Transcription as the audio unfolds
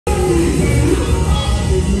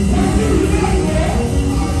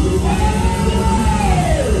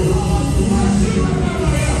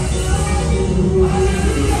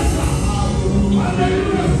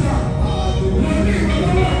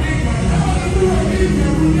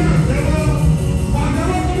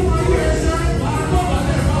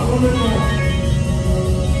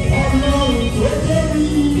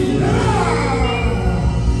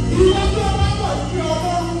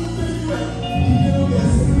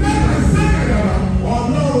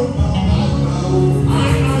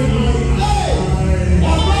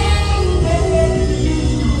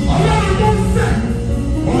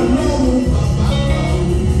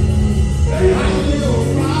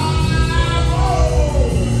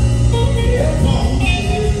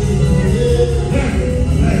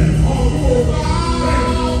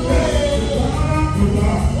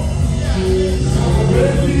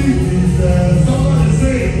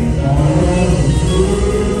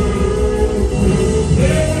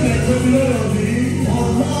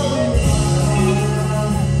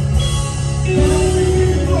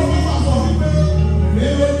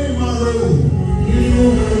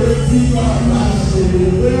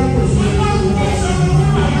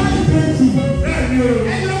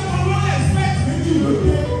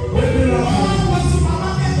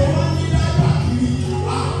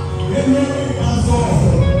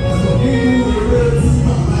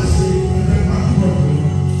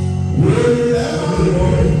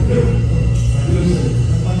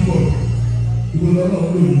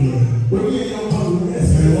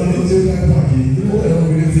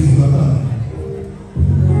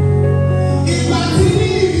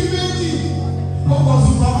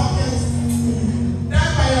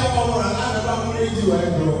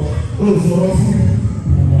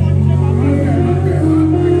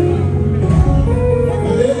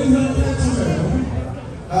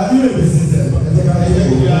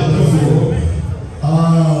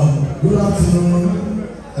Good afternoon,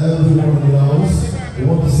 everyone in the house. We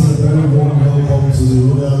want to say a very warm welcome to the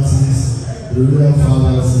royalties, the royal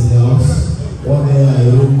fathers in the house. One day I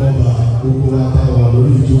will come back, we will have our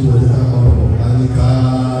Lord to go to the camp and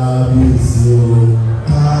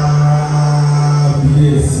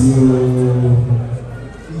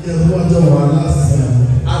Ijebuu àjọ wa last year,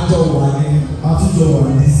 àjọ wa ní, àtúnjọ wa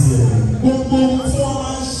this year. Gbogbo tí wọ́n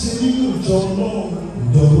máa ń ṣe nínú ìjọ náà,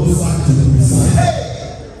 ìjọ ló sáàkì níbi sáà.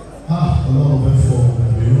 Ọlọ́run fẹ́ fọ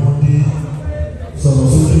ẹ̀mí wọn dé sọ̀rọ̀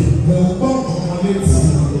sókè. Mo gbọ́ ọ̀kan létí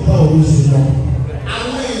báwo ló ṣe lọ.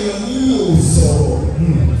 Àwọn èèyàn nílò sọ̀rọ̀.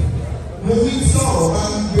 Mo ní tí ọ̀rọ̀ bá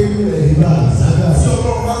ń gbé rẹ̀ nígbà sága. Tí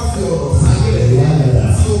ọlọ́run bá fi ọ̀rọ̀ sáyé rẹ̀ yára.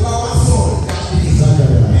 Tí o bá wá sọ̀rọ̀ jáde. Sága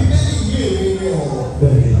rẹ̀. Bíbélì yé mi ní ọ̀rọ̀.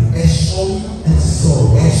 Bẹ́ẹ̀ni. Ẹ̀sọ́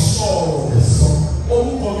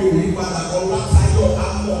orúkọ mi rí padà Ọlátayọ̀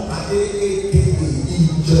Amọ̀ Adé Èkéde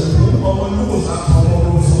Ìjẹ̀bú ọmọ Lúkọ̀sá ọmọ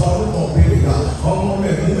olùsọ̀rọ̀ orúkọ bèrè ká ọmọ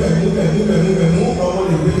mẹ̀mú ọmọ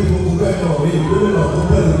lè gbé gbogbo bẹ́ẹ̀ náà rí ìgbélé náà tó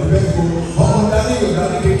bẹ́ẹ̀ lè bẹ́ẹ̀ gbogbo ọmọ dání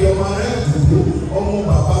ìdání kékeré ọmọ rẹ̀ dùgbò ọmọ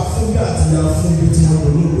bàbá fúnbí àti ìyá fúnbí tí wọ́n lò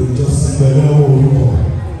lóòrò ìjọsìn pẹ̀lú ọwọ́ orúkọ.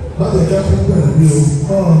 Láti ẹ̀jẹ̀ fún pẹ̀lú mi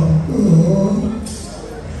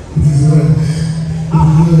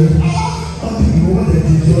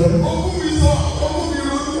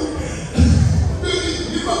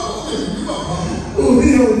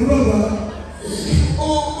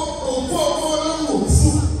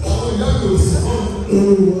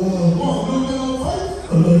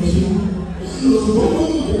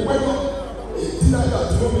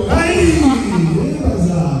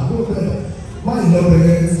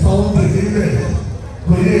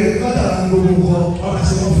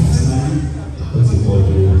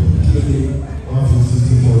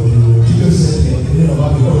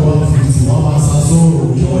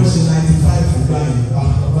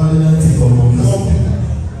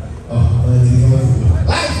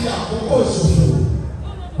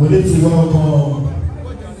we need to welcome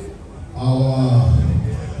our,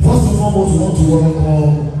 first and foremost, we want to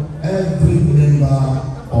welcome every member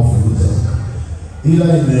of Luther, either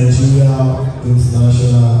in Nigeria,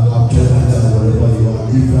 international, Africa, wherever you are.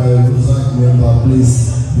 If you are a Luther member, please,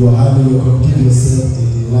 you are highly welcome. Give yourself a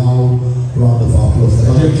loud round of applause.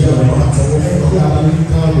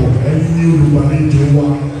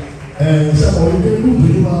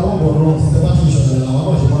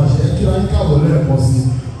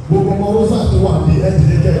 Gbogbo ọmọ rosa tó wà ní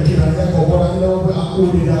ẹ̀dínlẹ́kẹ̀ kíra ẹ̀kọ́ bọ́lá ní lọ́wọ́ pé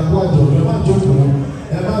akóni ní akó àjọ̀dún ẹ má jókòó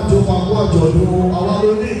ẹ má jókòó akó àjọ̀dún àwọn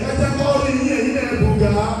lóní ẹ̀jẹ̀ kọ́ ní yíyẹ yín ẹ̀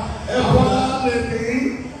bùgà ẹ̀kọ́ lè ní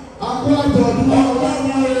akó àjọ̀dún ọ̀rọ̀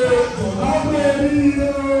ọ̀gbẹ́ ẹ̀rí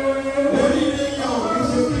orí ní ìyàwó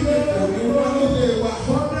ìṣèkílẹ̀ òní wọ́n lè wà.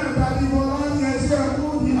 Fọ́nà ìtàdí wọn láti ẹ̀ṣẹ́ ẹ̀kú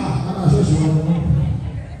ní àṣẹṣe wọn.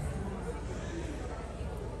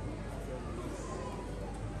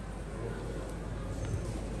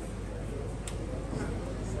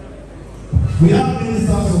 We have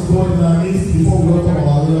ministers of God in our midst. Before we welcome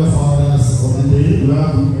our royal fathers of the day, we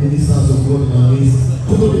have ministers of God in our midst.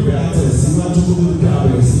 Kótó di pé àtẹ̀síwájú kótó di pé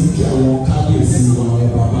àbẹ̀rẹ̀ sí kí àwọn kábíyèsí wa àwọn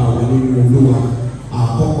bàbá àwọn nínú Olúwa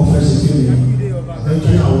àkọ́kọ́ fẹ́ ṣe kí ni. Ẹ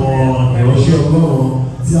kí àwọn ìránṣẹ́ Ọlọ́run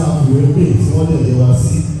tí a fìwé pè tí wọ́n lè yẹ wá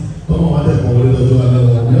sí. Tọ́mọ̀ wá dẹ̀ kàn wọlé lọ́jọ́ alẹ́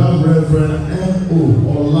wọn. We have Reverend M.O.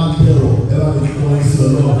 Ọlákẹ́rọ̀ ẹ bá mi kí wọ́n sí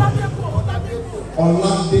Ọlọ́run.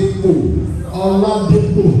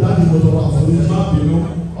 Ọládépò láti mọ̀ tọ́wọ́ àfọ̀dé má bínú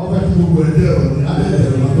ọ̀fẹ́ kí gbogbo ẹ̀dẹ́ ọ̀rọ̀ ní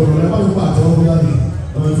adẹ́tẹ̀rẹ̀ lọ́tọ̀rọ̀ ẹ bá mi bá àtẹwọ́ bó láti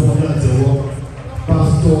ọmọ ìfọwọ́ ní àtẹwọ́.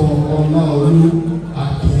 Pásítọ̀ Ọláolú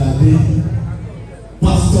Akínadé.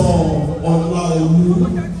 Pásítọ̀ Ọláolú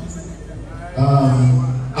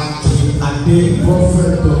Akínadé.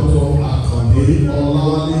 Prophet Dr. Akande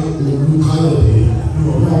Ọláwálé Olúkáyọ̀dé.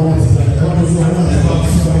 Olúkáyọ̀dé.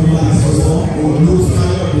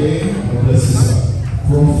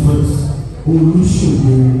 Prophet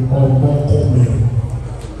Olúṣògo Ọmọkùnrin.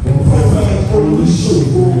 Prophet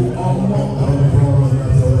Olúṣògo Ọmọkùnrin.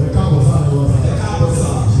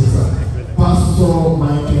 Pastor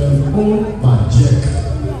Michael O. Majek.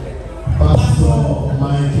 Pastor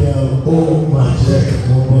Michael O. Majek.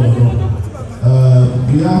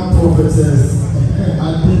 We have Prophetess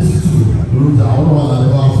Adeniyi. Ruda, I don't know what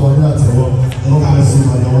I'm for that. God bless you,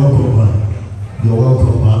 man. You're welcome, man. You're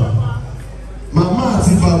welcome, man. Mama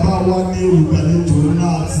àti bàbá wa ní olùgbàlejò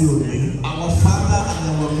náà àti òní. Our father and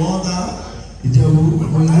our mother. Ìjẹ̀bú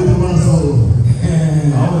òyìnbó tó máa ń sọ̀rọ̀.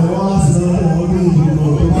 Àwọn ẹ̀rọ wá sí ọ̀rọ̀ wọn ní ìlú náà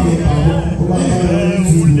tó bá lè pàwọ́ tó bá lè rẹ̀ ní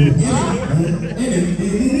ìlú.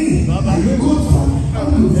 You go from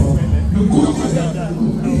you go to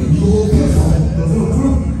you go pay for the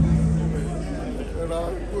group.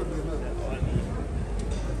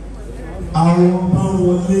 Àwọn máa ń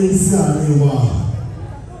wọlé sí àárín wa.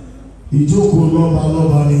 Ìjókòó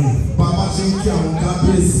lọ́ba ni bàbá ṣe ń kí àwọn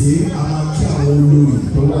kábíyèsí a máa kí àwọn olórí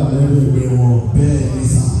tó wà lẹ́nu ìwé wọn bẹ́ẹ̀ ní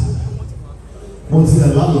sà. Wọ́n ti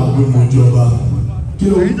ẹ̀ lálàá pé mo jọba. Kí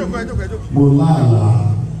ló mo láàlàá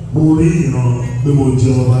mo rí ìran pé mo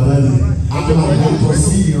jẹ ọba dájú. Àgbàdo yàtọ̀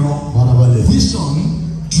sí ìran balabalẹ̀. Vision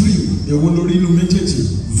dream èwo lórí inú méjèèjì.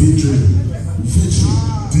 Victory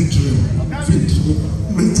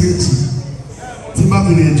méjèèjì. Tí bá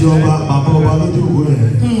mi lè jẹ ọba bàbá ọba lójú òwò ẹ̀.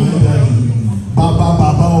 Bàbá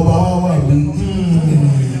ọba wà ní.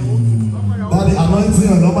 Dáadé àwọn tí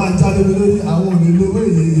ọ̀nà máa ń jáde mi lórí àwọn onílówó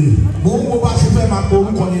èyí. Mo ń wo bá ṣe fẹ́ máa pe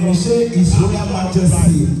orúkọ yẹn ní ṣé His Royal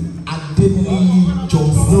Majesty Adeniyi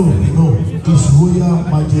Johnson no His Royal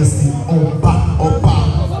Majesty ọba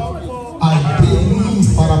Adeniyi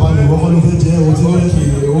farabalẹ̀ wọ́n ló fẹ́ jẹ́ òtí wọ́n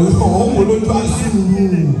kiri òun kò lójú àìsùnwó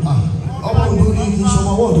ọba òdo ní kí n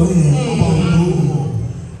ṣọmọ ọwọ́ ọ̀dọ́ yẹn ọba òdo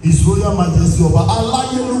His Royal Majesty ọba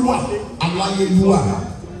aláyélúwà.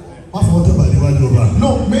 Wọ́n fọwọ́ tẹ́ bàlẹ́ wájú ọba. No,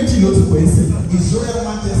 méjì ló ti pè é sí. His Royal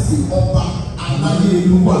Majesty ọba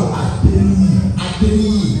aláyélúwà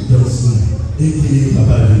Adeniyi Johnson aka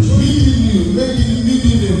bàbá àlejò.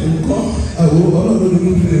 Mídìí ni nǹkan. Ẹ̀wọ̀ ọlọ́run ní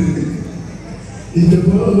mídìí. Ìjẹ̀bú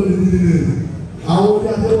ọlọ́run ní mídìí. Àwọn orí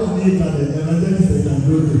adéwà ní ìkàlẹ̀ ẹ̀rọ̀jẹ́ ìṣẹ̀dá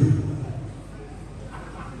lóde.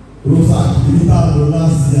 Rosa ìbíta lọ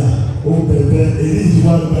láti yà ó bẹ̀bẹ̀ èyí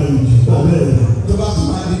ìjìwá gba ìjì ọbẹ̀ rẹ̀. Tó bá tún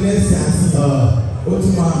máa di nẹ́ẹ̀sì àti ó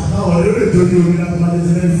tún máa. Àwọn eré tó ní omi láti máa di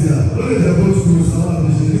nẹ́ẹ̀sì à lórí ìjẹ̀bú sùkúrù sábà ní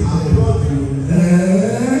ṣe. Àbúrọ̀dù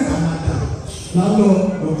Canada lálọ́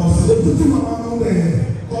ọ̀kan sílẹ̀ tó tún máa ń bẹ̀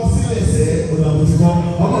kọ́ sílẹ̀ sẹ́ ọ̀nà àbùtí kan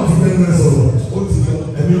ọmọ ti bẹ́ẹ̀ mẹ́ sọ̀rọ̀ ó ti lọ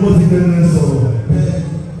ẹ̀mí wọ́n ti bẹ́ẹ̀ mẹ́ sọ̀rọ̀.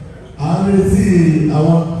 À ń retí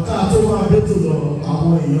àwọn káàtó máa dé tó lọ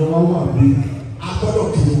àwọn èèyàn wá wà bí agbọ́dọ̀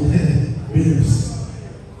kìlọ̀ babes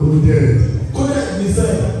kódẹ̀ ní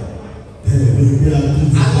sẹ́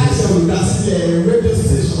aláṣẹ olùdásílẹ̀ radio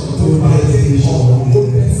station tó bá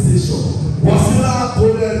kódẹ̀ station wọ́n sí lára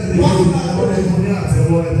kódẹ̀ ní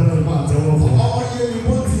àtẹwọ́ ẹ̀dẹ́gbẹ̀rún àtẹwọ́ fún ọmọ yẹn ni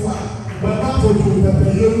wọ́n ti wà. Bàbá àtọ́jú pẹpẹ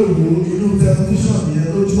yóò lò wò inú tẹlifíṣàn yẹn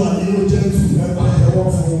lójú ayé ó jẹ́ tù ẹ̀pà àtẹwọ́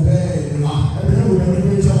fún bẹ́ẹ̀ ẹ̀dẹ́gbẹ̀rún wo ni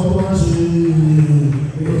pé jẹ́ ọmọ tó wá ṣe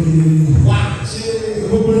wá ṣe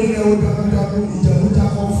gbogbo yín ẹ̀wọ̀n kankankanku Ìjẹ̀bú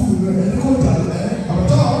jákọ́ fún rẹ̀ ẹni kò jà lẹ́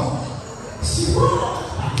ọ̀tọ̀.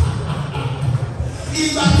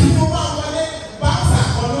 Ìgbà tí mo bá wọlé báńsà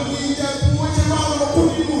kan ló ní Ìjẹ̀bú ó ṣe máa ń lọ kó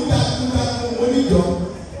nínú jagunjagun oníjọ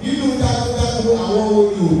nínú jagunjagun àwọn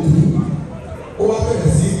orí òkú ó wá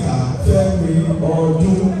bẹ̀rẹ̀ sí ìka Fẹ́mi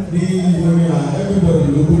ọdún ní ìrìn à everybody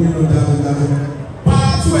ló kó nínú jagunjagun.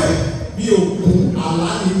 Pàtó ẹ̀ bí òkú àlá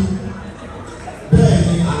ni bẹ́ẹ̀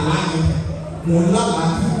ni àlá ni mo lálàá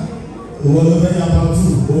ni. Ìwọ ló fẹ́ yàtọ̀ tù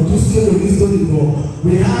òtún sí òní sórí kan.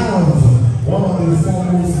 We have one of the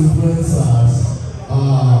foremost influencers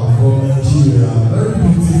from Nigeria, very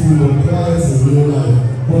beautiful, but quiet in real life.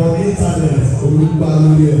 but internet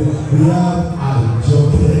Olubori we have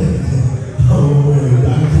Ajoke ọmọ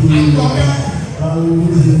ìdákì àwọn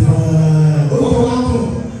oúnjẹ fún ó ti wá kù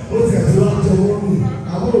ó ti àti wá jẹ wọ́n mi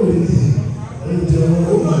àwọn òwe ní oúnjẹ wọn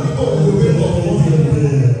ó máa ní ọ̀pọ̀ òwe ọ̀pọ̀ oúnjẹ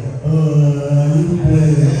rẹ̀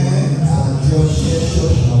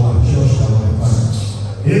church our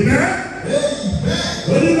father. Amen.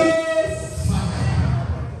 Amen.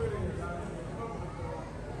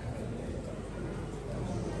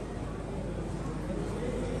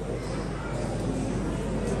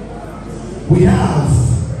 We have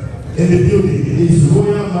in the building His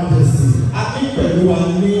Royal Majesty. Akin pẹ̀lú wa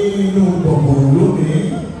nínú gbọ̀ngàn lónìí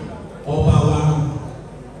ọba wa.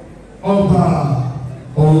 Ọba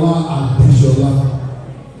Ọlá Adéṣọlá.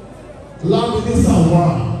 Lámínísà wa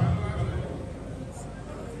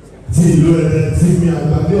ti ìlú Ẹdẹ tí mi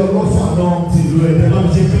àgbàdé ọlọ́fà náà ti ìlú Ẹdẹ máa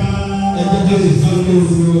ń ṣe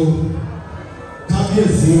kábíyèsí o.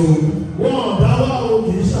 Kábíyèsí o. Wọ́n dá wà ó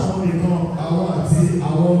kì í ṣàwọn nìkan àwọn àti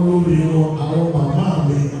àwọn olórí wọn àwọn màmá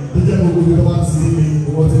mi tó jẹ́ gbogbo ìjọba bá ti rí mi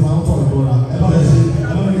owó ti máa ń fọ̀ ìbọra ẹ bá mi ṣe ẹ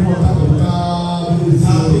bá mi ní wọn káàkó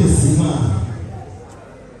kábíyèsí máa.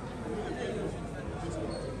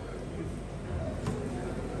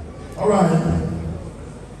 All right.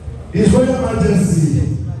 His Royal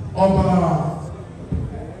Majesty Ọba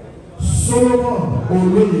Solomon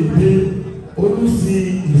Olóyèdé Olùsí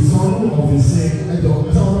ìsọnù ọ̀fìsì ẹjọ́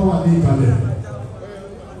ẹ̀sán wọn wà ní ìkàlẹ̀.